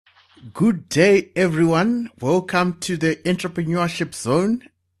Good day, everyone. Welcome to the Entrepreneurship Zone,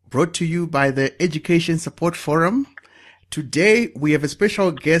 brought to you by the Education Support Forum. Today, we have a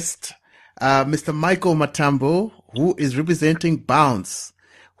special guest, Mr. Michael Matambo, who is representing Bounce.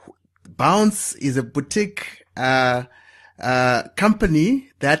 Bounce is a boutique company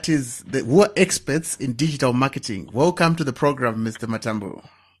who are experts in digital marketing. Welcome to the program, Mr. Matambo.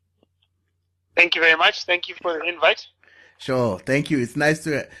 Thank you very much. Thank you for the invite. Sure. Thank you. It's nice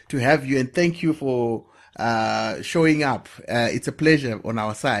to have you, and thank you for showing up. It's a pleasure on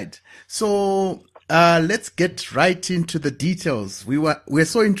our side. So let's get right into the details. We're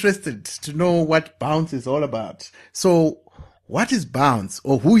so interested to know what Bounce is all about. So what is Bounce,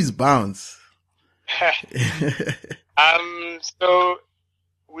 or who is Bounce? So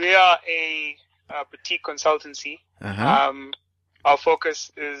we are a boutique consultancy. Uh-huh. Our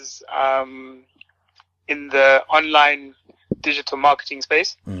focus is in the online digital marketing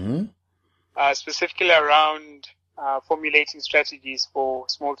space, Mm-hmm. Specifically around formulating strategies for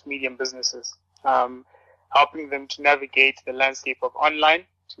small to medium businesses, helping them to navigate the landscape of online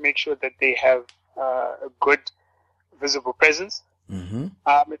to make sure that they have a good visible presence. Mm-hmm.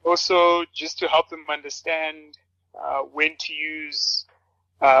 And also just to help them understand when to use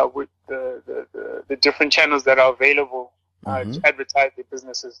with the different channels that are available Mm-hmm. to advertise their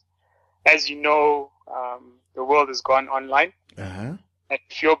businesses. As you know, the world has gone online. Uh-huh. And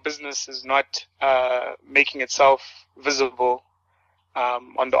if your business is not making itself visible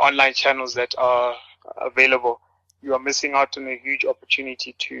on the online channels that are available, you are missing out on a huge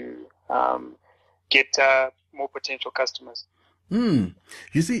opportunity to get more potential customers. You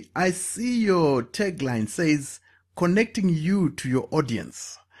see, I see your tagline says connecting you to your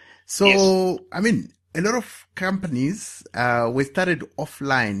audience. So, Yes. I mean, a lot of companies were started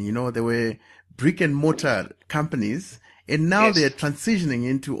offline, they were brick and mortar companies, and now they're Yes. transitioning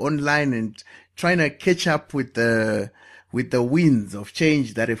into online and trying to catch up with the winds of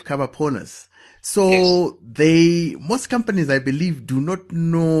change that have come upon us. Yes. So most companies, I believe, do not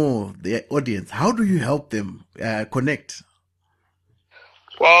know their audience. How do you help them connect?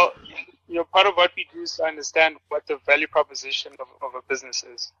 Well, part of what we do is to understand what the value proposition of a business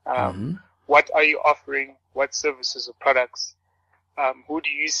is. Mm-hmm. What are you offering? What services or products? Who do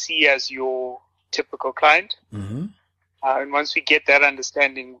you see as your typical client? Mm-hmm. And once we get that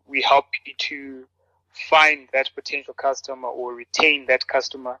understanding, we help you to find that potential customer or retain that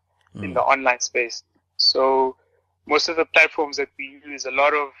customer in the online space. So most of the platforms that we use, a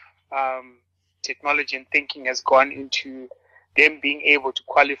lot of technology and thinking has gone into them being able to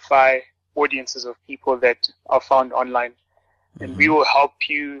qualify audiences of people that are found online. And we will help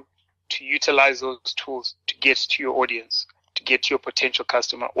you to utilize those tools to get to your audience, to get to your potential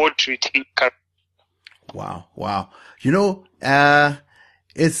customer, or to retain customer. Wow.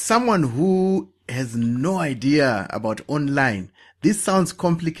 As someone who has no idea about online, this sounds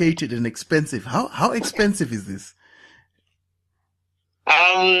complicated and expensive. How expensive is this?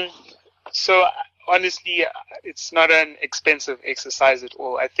 So honestly, it's not an expensive exercise at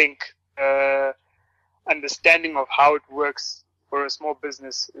all. I think understanding of how it works for a small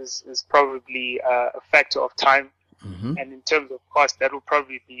business is probably a factor of time. Mm-hmm. And in terms of cost, that will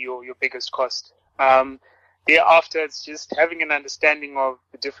probably be your biggest cost. Thereafter, it's just having an understanding of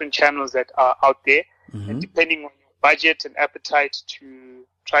the different channels that are out there, Mm-hmm. and depending on your budget and appetite to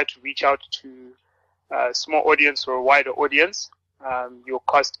try to reach out to a small audience or a wider audience, your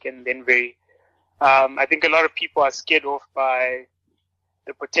cost can then vary. I think a lot of people are scared off by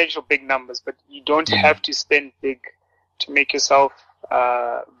the potential big numbers, but you don't have to spend big to make yourself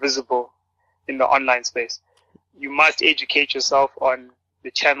visible in the online space. You must educate yourself on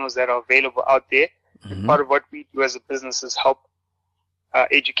the channels that are available out there. Mm-hmm. And part of what we do as a business is help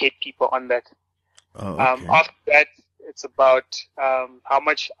educate people on that. Oh, okay. After that, it's about how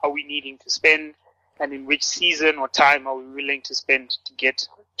much are we needing to spend, and in which season or time are we willing to spend to get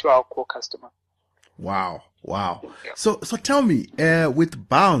to our core customer. Wow. Yeah. So tell me, with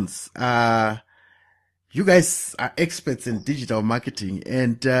Bounce, you guys are experts in digital marketing,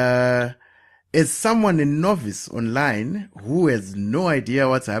 and as someone a novice online who has no idea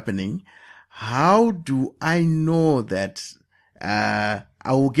what's happening, how do I know that I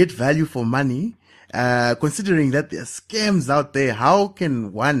will get value for money? Considering that there are scams out there, how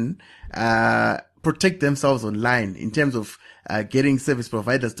can one protect themselves online in terms of getting service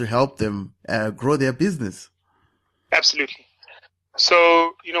providers to help them grow their business? Absolutely.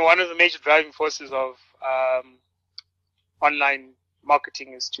 So, one of the major driving forces of online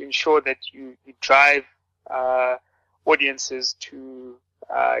marketing is to ensure that you drive audiences to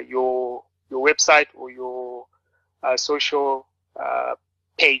your website or your social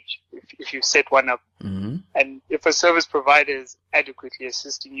page, if you set one up. Mm-hmm. And if a service provider is adequately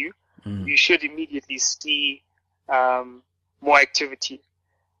assisting you, Mm-hmm. you should immediately see more activity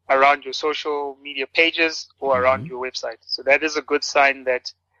around your social media pages or around your website. So that is a good sign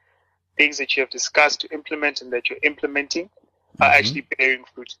that things that you have discussed to implement and that you're implementing are actually bearing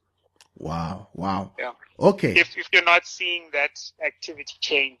fruit. Wow. Wow. Yeah. Okay. If you're not seeing that activity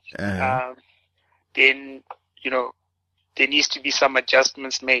change, then, there needs to be some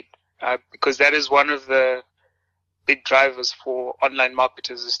adjustments made, because that is one of the big drivers for online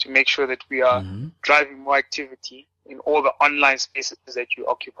marketers, is to make sure that we are driving more activity in all the online spaces that you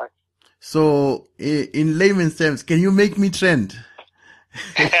occupy. So, in layman's terms, can you make me trend?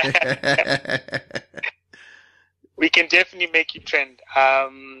 We can definitely make you trend.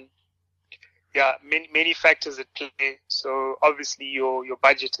 Many factors at play. So obviously your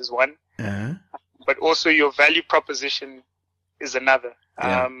budget is one, but also your value proposition is another.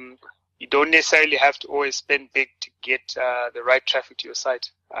 Yeah. You don't necessarily have to always spend big to get the right traffic to your site,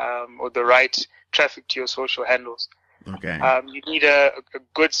 or the right traffic to your social handles. Okay. You need a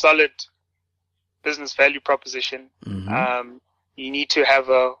good, solid business value proposition. You need to have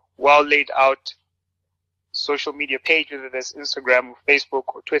a well laid out social media page, whether that's Instagram or Facebook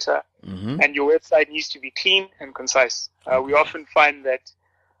or Twitter, and your website needs to be clean and concise. We often find that,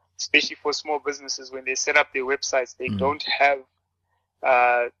 especially for small businesses, when they set up their websites, they don't have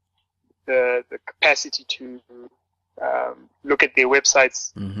the capacity to look at their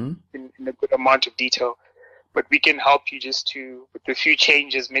websites in a good amount of detail. But we can help you just to, with a few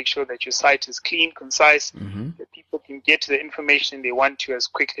changes, make sure that your site is clean, concise, that people can get to the information they want to as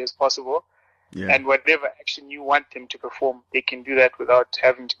quickly as possible. Yeah. And whatever action you want them to perform, they can do that without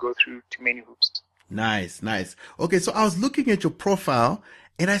having to go through too many hoops. Nice. Okay, so I was looking at your profile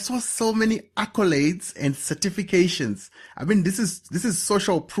and I saw so many accolades and certifications. I mean, this is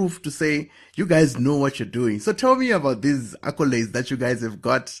social proof to say you guys know what you're doing. So tell me about these accolades that you guys have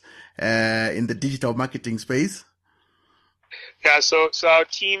got in the digital marketing space. Yeah, so our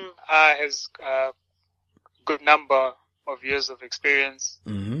team has a good number of years of experience,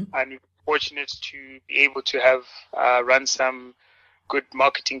 and we're fortunate to be able to have run some good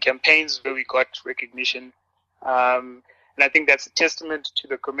marketing campaigns where we got recognition. And I think that's a testament to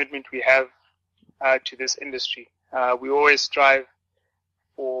the commitment we have to this industry. We always strive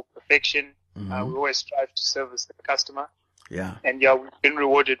for perfection. We always strive to service the customer. Yeah. And we've been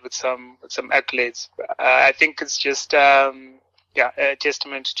rewarded with some accolades. I think it's just a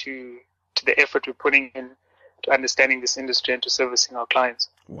testament to the effort we're putting in to understanding this industry and to servicing our clients.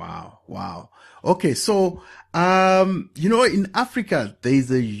 Wow. Okay, so in Africa there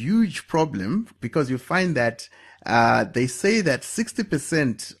is a huge problem because you find that they say that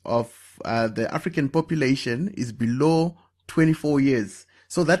 60% of the African population is below 24 years.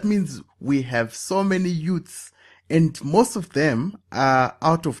 So that means we have so many youths, and most of them are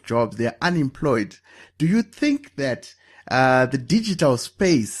out of jobs. They are unemployed. Do you think that the digital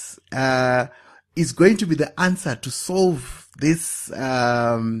space is going to be the answer to solve this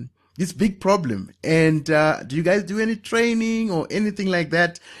big problem? And do you guys do any training or anything like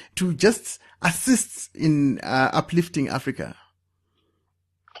that to just assist in uplifting Africa?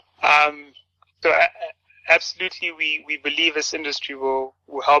 So absolutely, we believe this industry will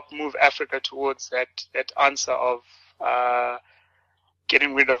help move Africa towards that answer of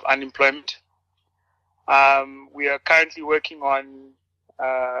getting rid of unemployment. We are currently working on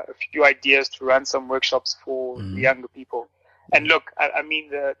a few ideas to run some workshops for the younger people. And look, I mean,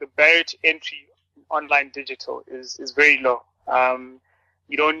 the barrier to entry online digital is very low.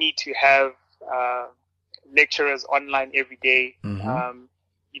 You don't need to have lecturers online every day.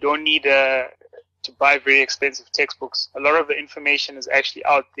 You don't need to buy very expensive textbooks. A lot of the information is actually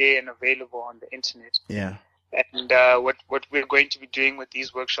out there and available on the internet. Yeah. And what we're going to be doing with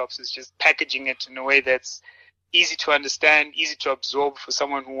these workshops is just packaging it in a way that's easy to understand, easy to absorb for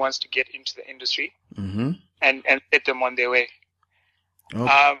someone who wants to get into the industry, and set them on their way.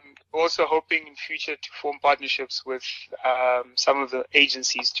 Okay. Also hoping in future to form partnerships with some of the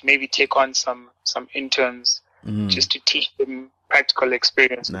agencies to maybe take on some interns just to teach them practical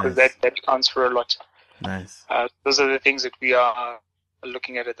experience, because that counts for a lot. Nice. Those are the things that we are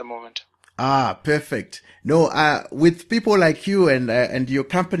looking at the moment. Perfect. No, with people like you and your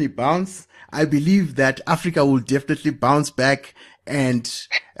company Bounce, I believe that Africa will definitely bounce back, and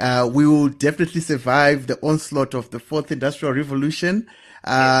we will definitely survive the onslaught of the fourth industrial revolution.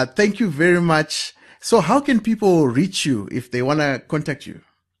 Thank you very much. So how can people reach you if they want to contact you?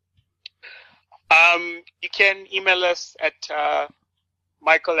 You can email us at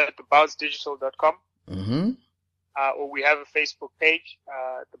michael@thebouncedigital.com. or we have a Facebook page,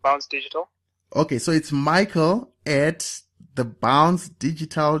 The Bounce Digital. Okay, so it's Michael at thebounce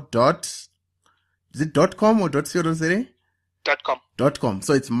is it .com or .co.za? .com. .com.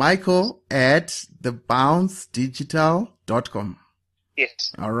 So it's Michael at thebouncedigital.com.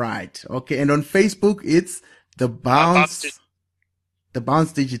 Yes. All right. Okay. And on Facebook, it's the Bounce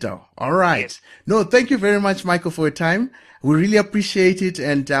Digital. All right. Yes. No, thank you very much, Michael, for your time. We really appreciate it,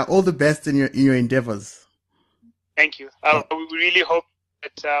 and all the best in your endeavors. Thank you. We really hope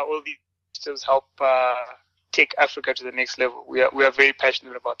that all these initiatives help take Africa to the next level. We are very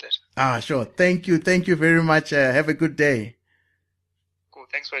passionate about that. Sure. Thank you. Thank you very much. Have a good day. Cool.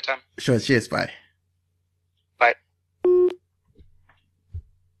 Thanks for your time. Sure. Cheers. Bye.